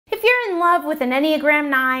love with an Enneagram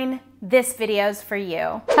 9, this video's for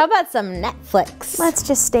you. How about some Netflix? Let's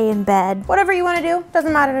just stay in bed. Whatever you want to do,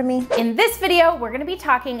 doesn't matter to me. In this video, we're gonna be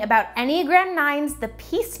talking about Enneagram 9's the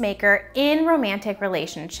peacemaker in romantic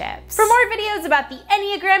relationships. For more videos about the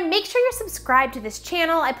Enneagram, make sure you're subscribed to this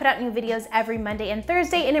channel. I put out new videos every Monday and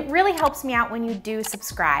Thursday, and it really helps me out when you do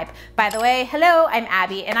subscribe. By the way, hello, I'm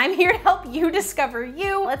Abby, and I'm here to help you discover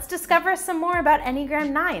you. Let's discover some more about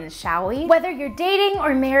Enneagram 9s, shall we? Whether you're dating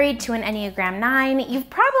or married to an Enneagram 9, you've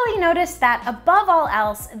probably noticed that above all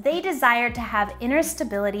else, they desire to have inner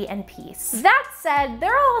stability and peace. That said,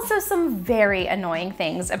 there are also some very annoying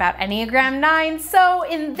things about Enneagram 9, so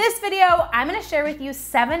in this video, I'm gonna share with you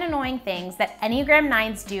 7 annoying things that Enneagram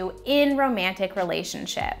 9s do in romantic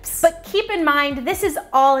relationships. But keep in mind, this is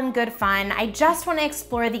all in good fun. I just wanna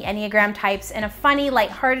explore the Enneagram types in a funny,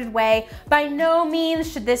 lighthearted way. By no means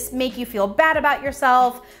should this make you feel bad about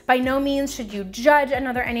yourself. By no means should you judge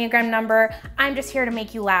another Enneagram number. I'm just here to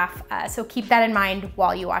make you laugh. So keep that in mind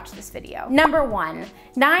while you watch this video. Number 1,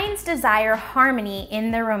 9s desire harmony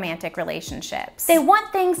in their romantic relationships. They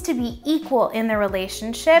want things to be equal in their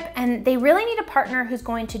relationship, and they really need a partner who's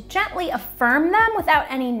going to gently affirm them without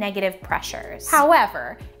any negative pressures.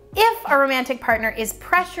 However, if a romantic partner is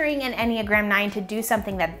pressuring an Enneagram 9 to do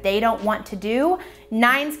something that they don't want to do,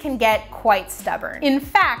 9s can get quite stubborn. In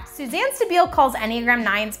fact, Suzanne Stabile calls Enneagram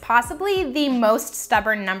 9s possibly the most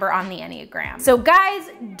stubborn number on the Enneagram. So guys,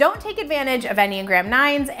 don't take advantage of Enneagram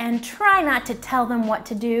 9s and try not to tell them what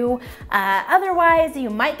to do. Otherwise, you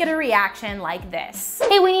might get a reaction like this.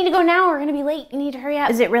 Hey, we need to go now, we're gonna be late, you need to hurry up.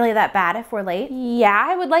 Is it really that bad if we're late? Yeah,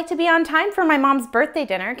 I would like to be on time for my mom's birthday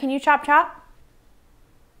dinner. Can you chop chop?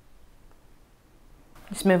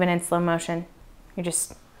 Just moving in slow motion. You're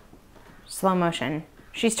just slow motion.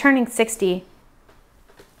 She's turning 60.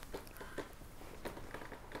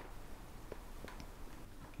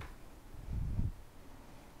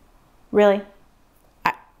 Really?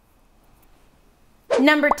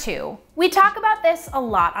 Number 2. We talk about this a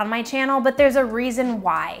lot on my channel, but there's a reason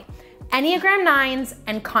why. Enneagram 9s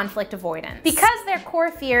and conflict avoidance. Because their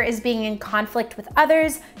core fear is being in conflict with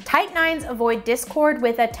others, type 9s avoid discord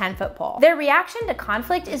with a 10-foot pole. Their reaction to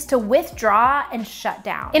conflict is to withdraw and shut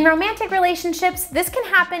down. In romantic relationships, this can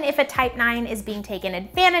happen if a type 9 is being taken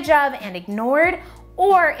advantage of and ignored,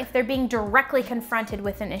 or if they're being directly confronted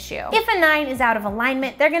with an issue. If a 9 is out of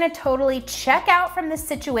alignment, they're gonna totally check out from the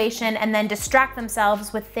situation and then distract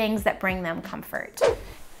themselves with things that bring them comfort.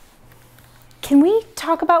 Can we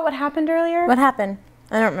talk about what happened earlier? What happened?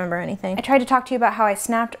 I don't remember anything. I tried to talk to you about how I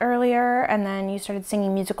snapped earlier, and then you started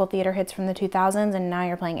singing musical theater hits from the 2000s, and now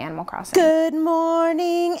you're playing Animal Crossing. Good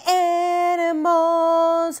morning,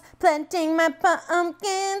 animals, planting my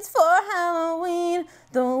pumpkins for Halloween.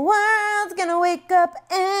 The world's gonna wake up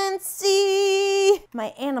and see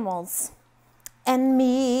my animals and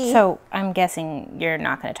me. So I'm guessing you're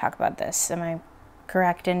not gonna talk about this. Am I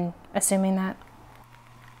correct in assuming that?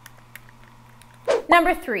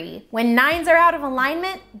 Number 3, when 9s are out of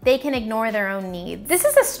alignment, they can ignore their own needs. This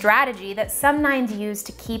is a strategy that some 9s use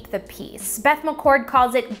to keep the peace. Beth McCord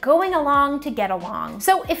calls it going along to get along.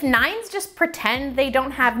 So if 9s just pretend they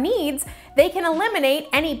don't have needs, they can eliminate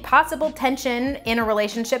any possible tension in a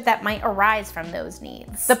relationship that might arise from those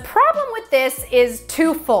needs. The problem with this is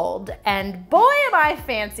twofold, and boy am I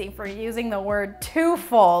fancy for using the word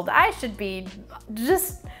twofold. I should be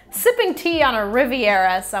just sipping tea on a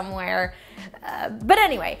Riviera somewhere. But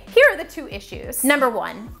anyway, here are the 2 issues. Number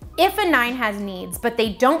 1, if a 9 has needs, but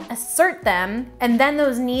they don't assert them, and then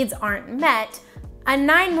those needs aren't met, a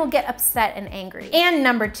 9 will get upset and angry. And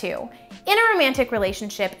number 2, in a romantic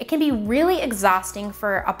relationship, it can be really exhausting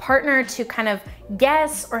for a partner to kind of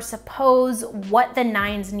guess or suppose what the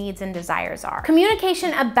 9's needs and desires are.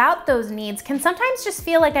 Communication about those needs can sometimes just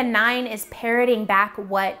feel like a 9 is parroting back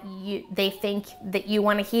what they think that you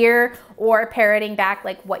want to hear, or parroting back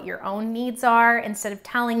like what your own needs are, instead of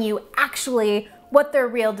telling you actually what their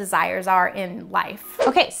real desires are in life.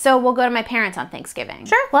 Okay, so we'll go to my parents on Thanksgiving.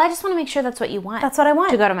 Sure. Well, I just want to make sure that's what you want. That's what I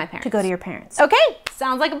want. To go to my parents. To go to your parents. Okay,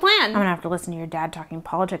 sounds like a plan. I'm gonna have to listen to your dad talking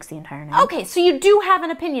politics the entire night. Okay, so you do have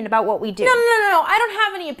an opinion about what we do. No, I don't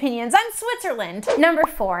have any opinions. I'm Switzerland. Number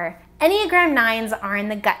 4, Enneagram 9s are in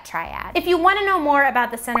the gut triad. If you want to know more about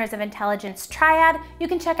the Centers of Intelligence triad, you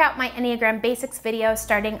can check out my Enneagram Basics video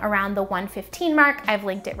starting around the 115 mark. I've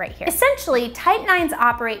linked it right here. Essentially, type 9s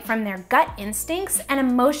operate from their gut instincts and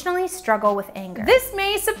emotionally struggle with anger. This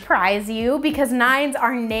may surprise you because 9s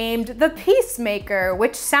are named the peacemaker,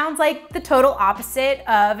 which sounds like the total opposite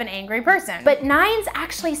of an angry person. But 9s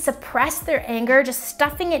actually suppress their anger, just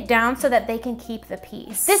stuffing it down so that they can keep the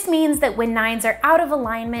peace. This means that when 9s are out of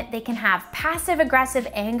alignment, they can can have passive-aggressive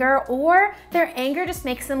anger, or their anger just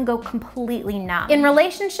makes them go completely numb. In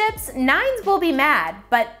relationships, 9s will be mad,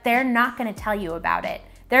 but they're not gonna tell you about it.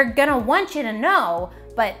 They're gonna want you to know,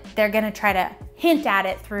 but they're gonna try to hint at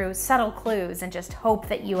it through subtle clues and just hope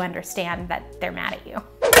that you understand that they're mad at you.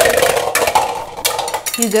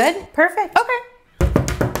 You good? Perfect. Okay.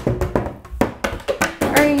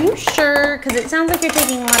 Are you sure? Because it sounds like you're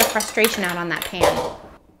taking a lot of frustration out on that pan.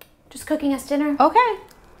 Just cooking us dinner? Okay.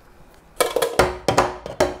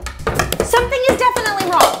 Something is definitely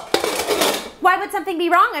wrong. Why would something be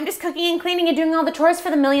wrong? I'm just cooking and cleaning and doing all the chores for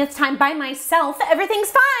the millionth time by myself.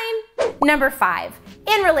 Everything's fine. Number 5.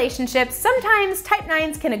 In relationships, sometimes type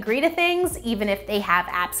 9s can agree to things even if they have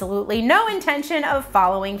absolutely no intention of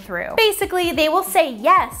following through. Basically, they will say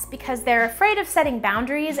yes because they're afraid of setting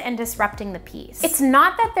boundaries and disrupting the peace. It's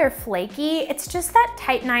not that they're flaky, it's just that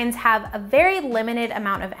type 9s have a very limited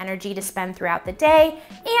amount of energy to spend throughout the day,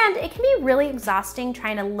 and it can be really exhausting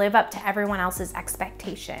trying to live up to everyone else's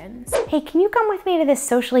expectations. Hey, can you come with me to this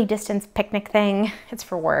socially distanced picnic thing? It's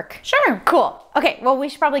for work. Sure. Cool. Okay, well, we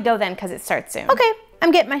should probably go then because it starts soon. Okay. I'm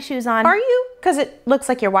getting my shoes on. Are you? Because it looks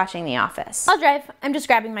like you're watching The Office. I'll drive. I'm just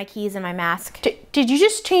grabbing my keys and my mask. Did you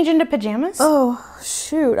just change into pajamas? Oh,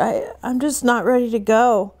 shoot. I'm just not ready to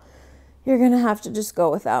go. You're gonna have to just go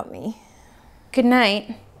without me. Good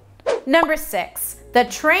night. Number 6. The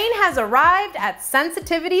train has arrived at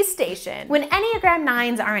sensitivity station. When Enneagram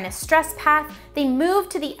 9s are in a stress path, they move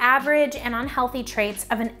to the average and unhealthy traits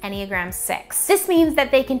of an Enneagram 6. This means that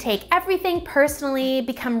they can take everything personally,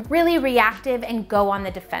 become really reactive, and go on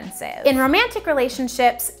the defensive. In romantic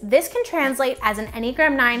relationships, this can translate as an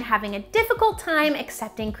Enneagram 9 having a difficult time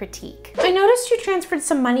accepting critique. I noticed you transferred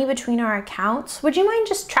some money between our accounts. Would you mind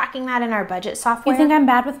just tracking that in our budget software? You think I'm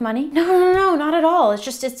bad with money? No, not at all. It's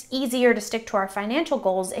just it's easier to stick to our financial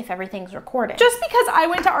goals if everything's recorded. Just because I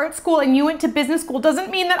went to art school and you went to business school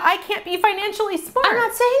doesn't mean that I can't be financially smart. I'm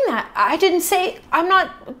not saying that. I didn't say,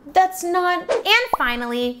 that's not. And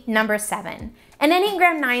finally, number 7. An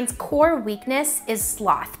Enneagram 9's core weakness is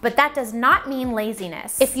sloth, but that does not mean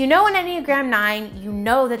laziness. If you know an Enneagram 9, you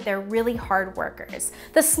know that they're really hard workers.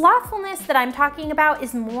 The slothfulness that I'm talking about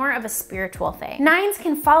is more of a spiritual thing. 9s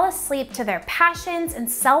can fall asleep to their passions and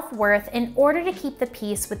self-worth in order to keep the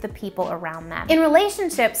peace with the people around them. In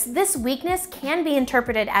relationships, this weakness can be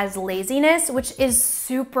interpreted as laziness, which is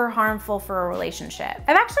super harmful for a relationship.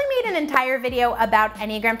 I've actually made an entire video about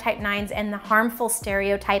Enneagram type 9s and the harmful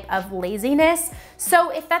stereotype of laziness.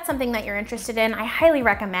 So if that's something that you're interested in, I highly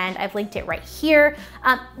recommend. I've linked it right here.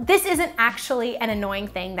 This isn't actually an annoying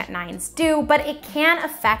thing that 9s do, but it can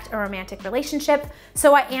affect a romantic relationship,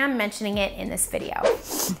 so I am mentioning it in this video.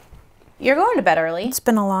 You're going to bed early. It's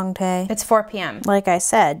been a long day. It's 4 p.m. Like I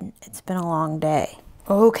said, it's been a long day.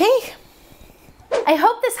 Okay. I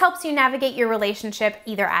hope this helps you navigate your relationship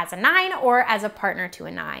either as a 9 or as a partner to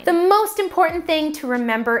a 9. The most important thing to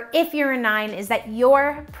remember if you're a 9 is that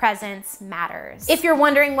your presence matters. If you're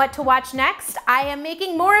wondering what to watch next, I am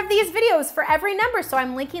making more of these videos for every number, so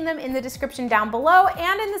I'm linking them in the description down below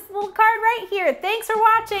and in this little card right here. Thanks for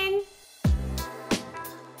watching.